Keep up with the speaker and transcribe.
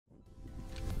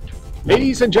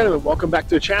Ladies and gentlemen, welcome back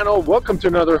to the channel. Welcome to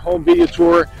another home video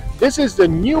tour. This is the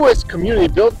newest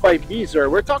community built by Beazer.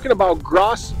 We're talking about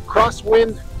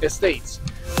Crosswind Estates.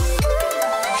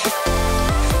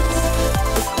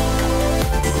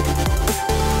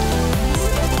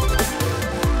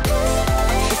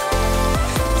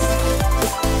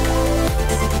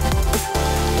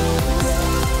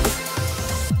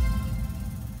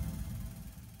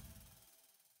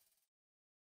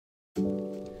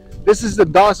 This is the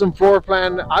Dawson floor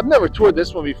plan. I've never toured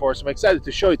this one before, so I'm excited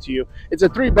to show it to you. It's a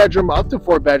 3-bedroom, up to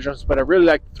 4 bedrooms, but I really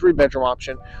like the 3-bedroom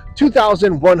option.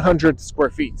 2,100 square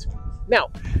feet. Now,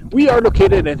 we are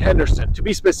located in Henderson. To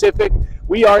be specific,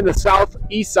 we are in the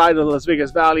southeast side of the Las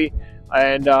Vegas Valley,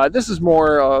 and this is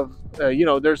more of,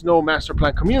 there's no master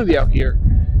plan community out here,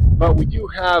 but we do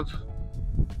have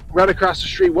right across the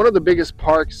street one of the biggest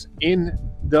parks in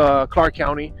the Clark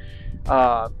County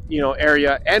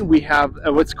area, and we have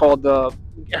what's called the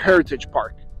Heritage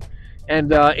Park.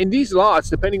 And in these lots,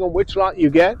 depending on which lot you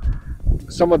get,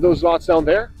 some of those lots down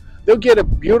there, they'll get a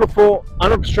beautiful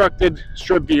unobstructed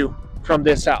strip view from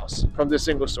this house, from this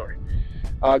single story.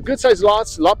 Good sized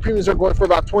lots. Lot premiums are going for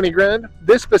about 20 grand.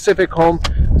 This specific home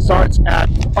starts at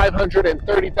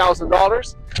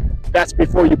 $530,000. That's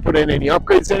before you put in any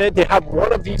upgrades in it. They have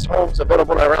one of these homes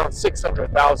available at around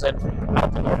 $600,000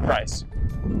 out the door price.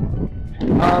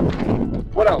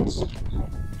 What else?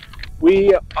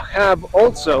 We have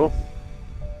also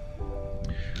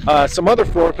some other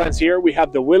floor plans here. We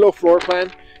have the Willow floor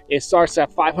plan. It starts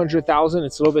at $500,000.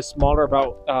 It's a little bit smaller,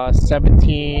 about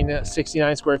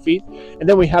 1,769 square feet. And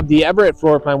then we have the Everett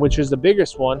floor plan, which is the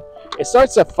biggest one. It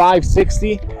starts at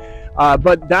 $560,000,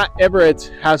 but that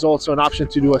Everett has also an option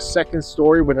to do a second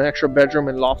story with an extra bedroom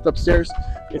and loft upstairs.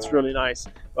 It's really nice.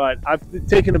 But I've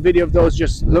taken a video of those.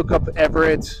 Just look up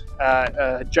Everett,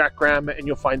 Jack Graham, and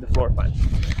you'll find the floor plan.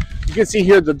 You can see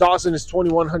here the Dawson is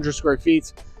 2,100 square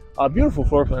feet. Beautiful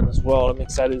floor plan as well. I'm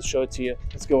excited to show it to you.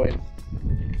 Let's go in.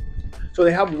 So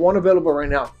they have one available right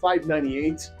now,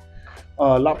 $598,000.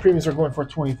 Lot premiums are going for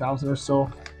 $20,000 or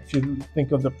so. If you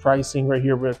think of the pricing right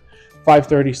here with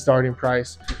 $530,000 starting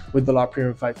price with the lot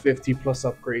premium $550,000 plus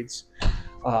upgrades,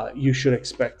 you should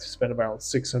expect to spend around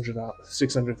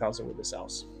 $600,000 with this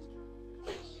house.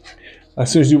 As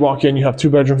soon as you walk in, you have 2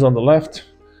 bedrooms on the left.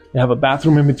 You have a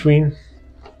bathroom in between.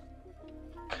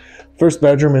 First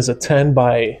bedroom is a 10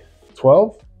 by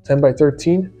 12, 10 by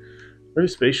 13. Very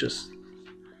spacious.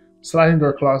 Sliding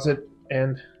door closet,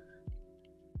 and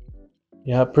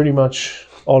you have pretty much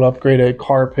all upgraded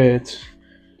carpet,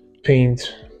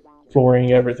 paint,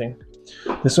 flooring, everything.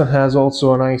 This one has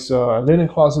also a nice linen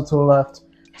closet to the left,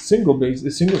 single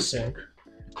sink,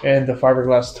 and the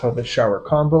fiberglass tub and shower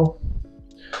combo.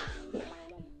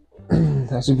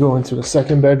 As you go into the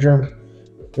second bedroom,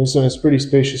 this one is pretty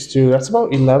spacious too. That's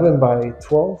about 11 by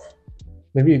 12,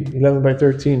 maybe 11 by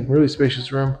 13. Really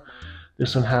spacious room.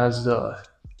 This one has the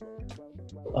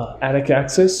attic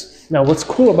access. Now, what's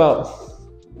cool about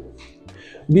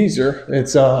Beazer,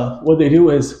 it's what they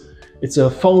do is it's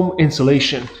a foam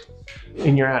insulation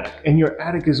in your attic, and your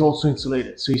attic is also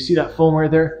insulated. So you see that foam right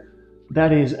there?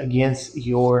 That is against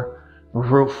your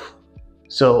roof.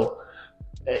 So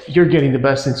you're getting the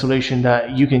best insulation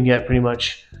that you can get pretty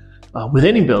much with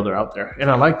any builder out there. And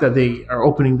I like that they are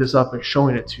opening this up and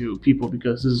showing it to people,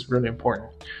 because this is really important.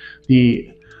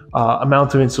 The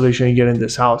amount of insulation you get in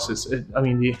this house is,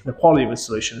 the quality of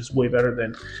insulation is way better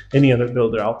than any other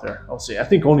builder out there. I'll say, I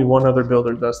think only one other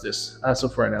builder does this as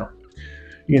of right now.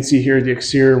 You can see here the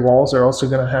exterior walls are also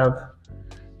going to have,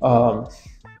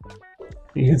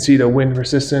 you can see the wind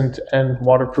resistant and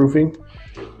waterproofing,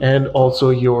 and also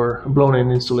your blown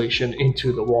in insulation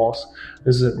into the walls.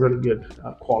 This is a really good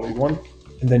quality one.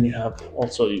 And then you have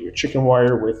also your chicken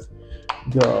wire with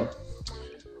the,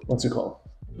 what's it called?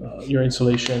 Your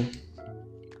insulation,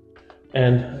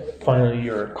 and finally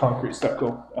your concrete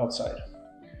stucco outside.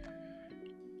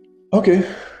 Okay,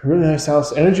 really nice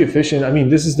house. Energy efficient. I mean,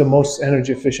 this is the most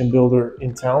energy efficient builder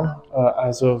in town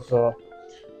as of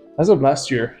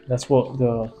last year. That's what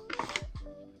the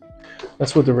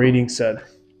rating said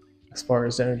as far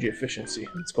as energy efficiency.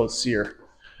 It's called SEER.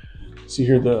 See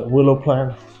here the Willow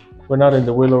plan. We're not in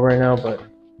the Willow right now, but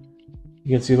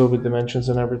you can see a little bit dimensions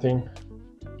and everything.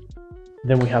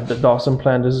 Then we have the Dawson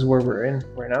plan. This is where we're in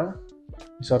right now.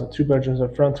 You saw the 2 bedrooms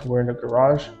up front. We're in the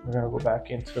garage. We're gonna go back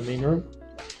into the main room.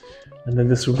 And then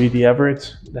this will be the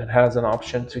Everett that has an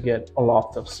option to get a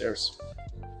loft upstairs.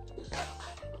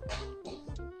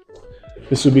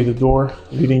 This will be the door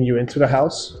leading you into the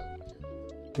house.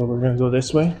 So we're gonna go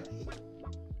this way.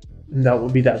 And that will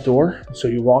be that door. So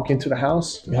you walk into the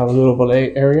house, you have a little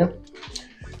valet area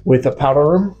with a powder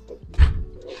room.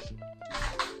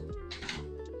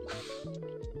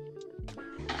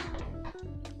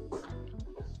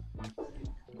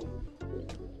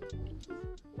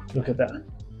 Look at that.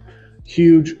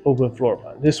 Huge open floor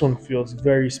plan. This one feels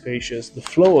very spacious. The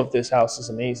flow of this house is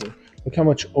amazing. Look how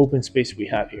much open space we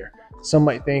have here. Some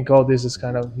might think, oh, this is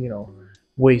kind of, you know,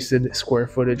 wasted square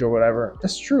footage or whatever.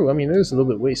 That's true. I mean, it is a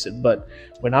little bit wasted, but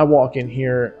when I walk in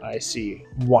here, I see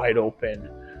wide open,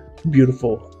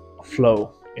 beautiful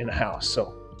flow in the house.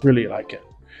 So really like it.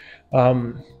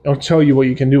 I'll tell you what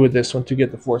you can do with this one to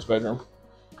get the fourth bedroom.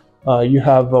 You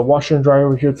have a washer and dryer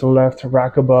over here to the left, a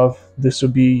rack above. This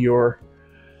would be your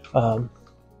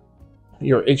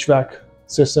HVAC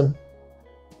system.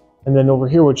 And then over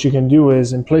here, what you can do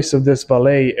is, in place of this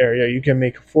valet area, you can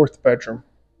make a fourth bedroom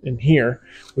in here,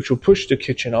 which will push the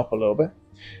kitchen up a little bit.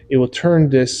 It will turn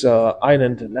this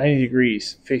island 90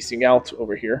 degrees facing out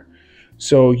over here.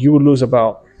 So you would lose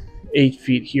about 8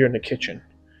 feet here in the kitchen.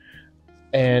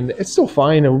 And it's still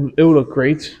fine. It will look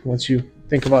great. Once you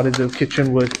think about it, the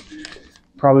kitchen would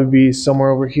probably be somewhere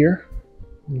over here.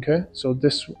 Okay, so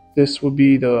this would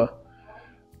be the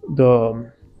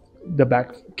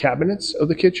back cabinets of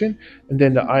the kitchen, and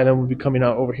then the island would be coming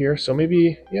out over here. So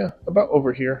maybe, yeah, about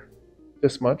over here,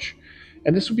 this much.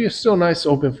 And this would be a still nice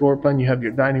open floor plan. You have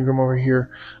your dining room over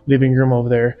here, living room over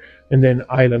there, and then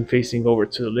island facing over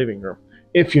to the living room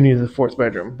if you need the fourth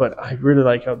bedroom. But I really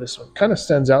like how this one kind of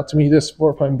stands out to me, this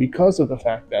floor plan, because of the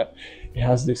fact that it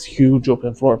has this huge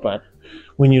open floor plan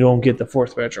when you don't get the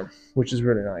fourth bedroom, which is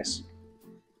really nice.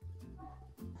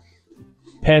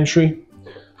 Pantry,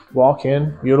 walk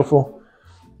in, beautiful.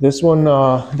 This one,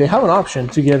 they have an option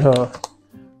to get a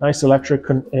nice electric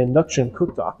induction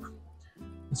cooktop.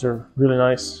 These are really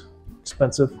nice,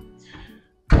 expensive.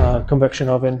 Convection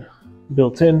oven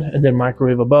built in, and then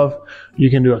microwave above. You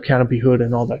can do a canopy hood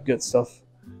and all that good stuff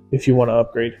if you want to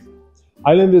upgrade.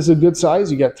 Island is a good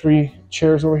size. You got 3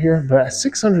 chairs over here, but at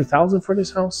 $600,000 for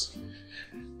this house,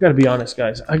 gotta be honest,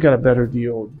 guys, I got a better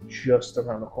deal just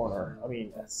around the corner. I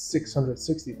mean, at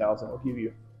 $660,000, I'll give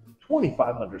you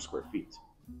 2,500 square feet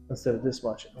instead of this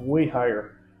much. Way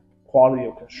higher quality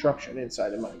of construction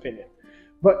inside, in my opinion.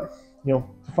 But, you know,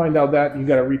 to find out that, you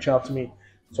got to reach out to me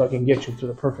so I can get you to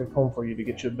the perfect home for you to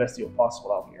get you the best deal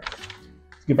possible out here.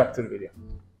 Let's get back to the video.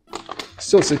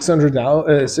 Still,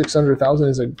 $600,000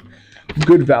 is a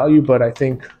good value, but I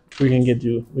think we can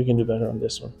do better on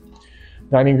this one.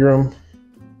 Dining room,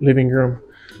 living room,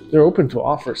 they're open to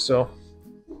offers. So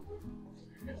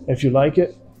if you like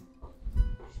it,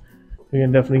 we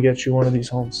can definitely get you one of these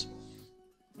homes.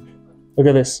 Look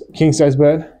at this king size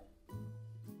bed.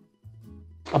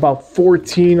 About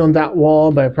 14 on that wall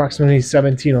by approximately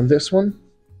 17 on this one.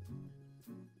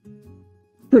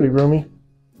 Pretty roomy.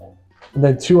 And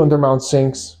then 2 undermount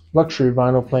sinks, luxury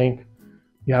vinyl plank.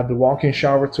 You have the walk-in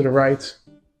shower to the right,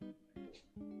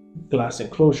 glass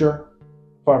enclosure,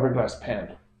 fiberglass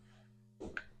pan.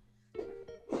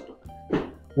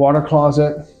 Water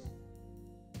closet,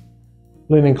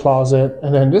 linen closet,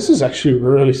 and then this is actually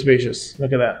really spacious.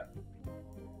 Look at that.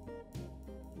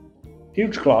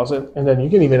 Huge closet, and then you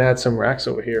can even add some racks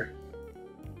over here.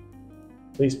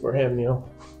 At least for him, you know.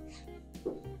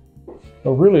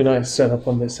 A really nice setup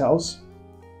on this house.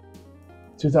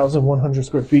 2,100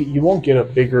 square feet. You won't get a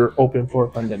bigger open floor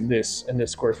plan than this in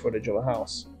this square footage of a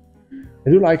house. I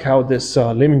do like how this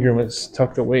living room is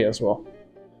tucked away as well.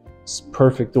 It's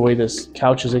perfect the way this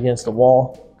couch is against the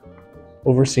wall,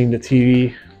 overseeing the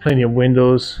TV, plenty of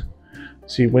windows.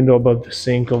 See window above the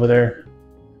sink over there.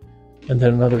 And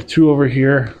then another 2 over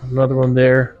here, another one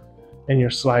there, and your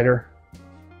slider.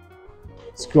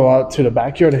 Let's go out to the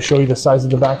backyard and show you the size of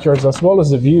the backyards as well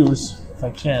as the views, if I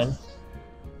can.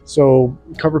 So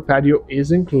covered patio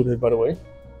is included, by the way.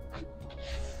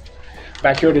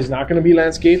 Backyard is not going to be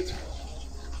landscaped.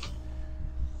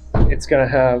 It's going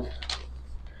to have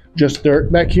just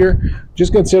dirt back here.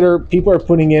 Just consider people are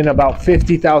putting in about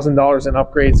 $50,000 in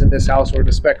upgrades in this house, or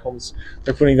the spec homes,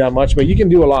 they're putting that much, but you can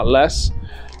do a lot less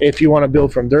if you want to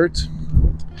build from dirt.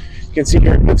 You can see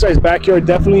here, good sized backyard,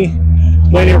 definitely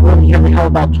plenty of room here. We have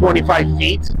about 25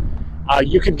 feet.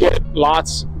 You could get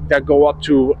lots that go up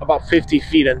to about 50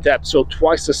 feet in depth, so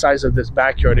twice the size of this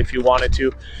backyard if you wanted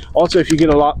to. Also, if you get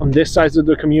a lot on this side of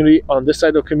the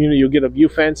community, you'll get a view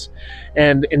fence.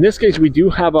 And in this case, we do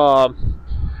have a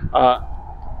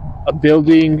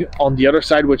building on the other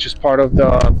side, which is part of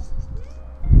the,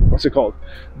 what's it called,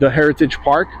 the Heritage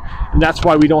Park, and that's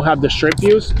why we don't have the strip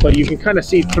views, but you can kind of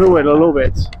see through it a little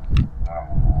bit.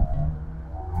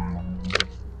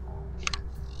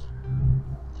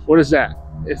 What is that?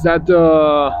 Is that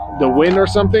the wind or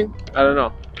something? I don't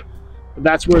know. But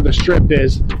that's where the strip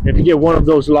is. If you get one of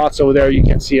those lots over there, you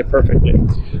can see it perfectly.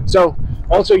 So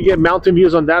also you get mountain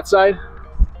views on that side.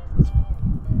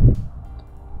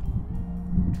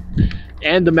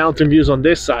 and the mountain views on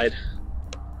this side.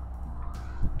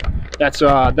 That's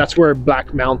where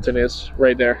Black Mountain is,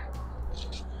 right there.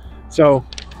 So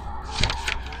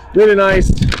really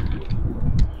nice,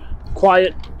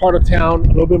 quiet part of town, a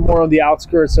little bit more on the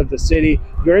outskirts of the city.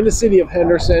 You're in the city of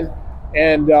Henderson,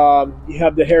 and you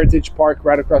have the Heritage Park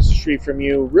right across the street from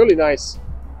you. Really nice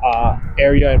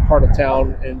area and part of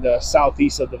town in the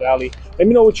southeast of the valley. Let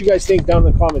me know what you guys think down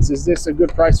in the comments. Is this a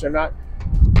good price or not?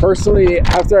 Personally,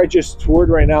 after I just toured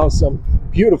right now some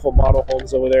beautiful model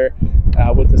homes over there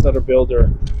with this other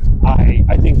builder,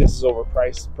 I think this is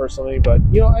overpriced personally, but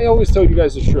you know, I always tell you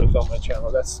guys the truth on my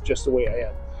channel. That's just the way I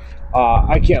am.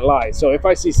 I can't lie. So if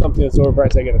I see something that's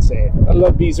overpriced, I gotta say it. I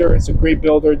love Beazer. It's a great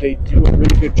builder. They do a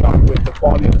really good job with the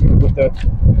quality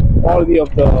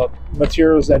of the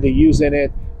materials that they use in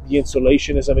it. The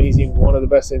insulation is amazing. One of the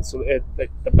best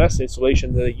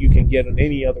insulation that you can get on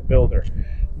any other builder.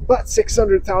 But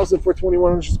 $600,000 for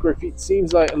 2,100 square feet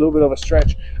seems like a little bit of a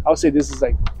stretch. I would say this is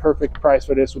like perfect price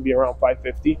for this would be around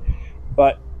 $550.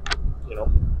 But you know,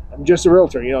 I'm just a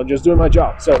realtor. You know, just doing my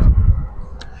job. So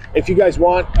if you guys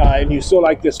want and you still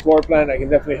like this floor plan, I can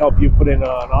definitely help you put in an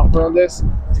offer on this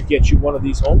to get you one of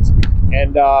these homes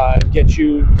and get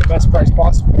you the best price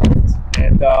possible.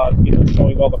 And you know,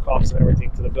 showing all the comps and everything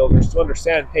to the builders to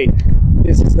understand, hey,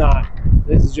 this is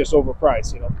just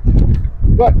overpriced, you know.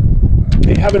 But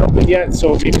they haven't opened yet,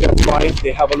 so maybe that's why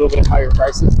they have a little bit higher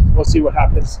prices. We'll see what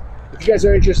happens. If you guys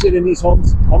are interested in these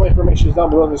homes, all my information is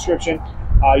down below in the description.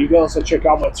 You can also check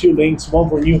out my 2 links, one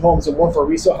for new homes and one for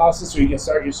resale houses, so you can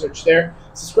start your search there.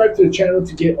 Subscribe to the channel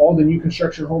to get all the new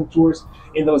construction home tours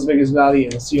in the Las Vegas Valley,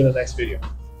 and I'll see you in the next video.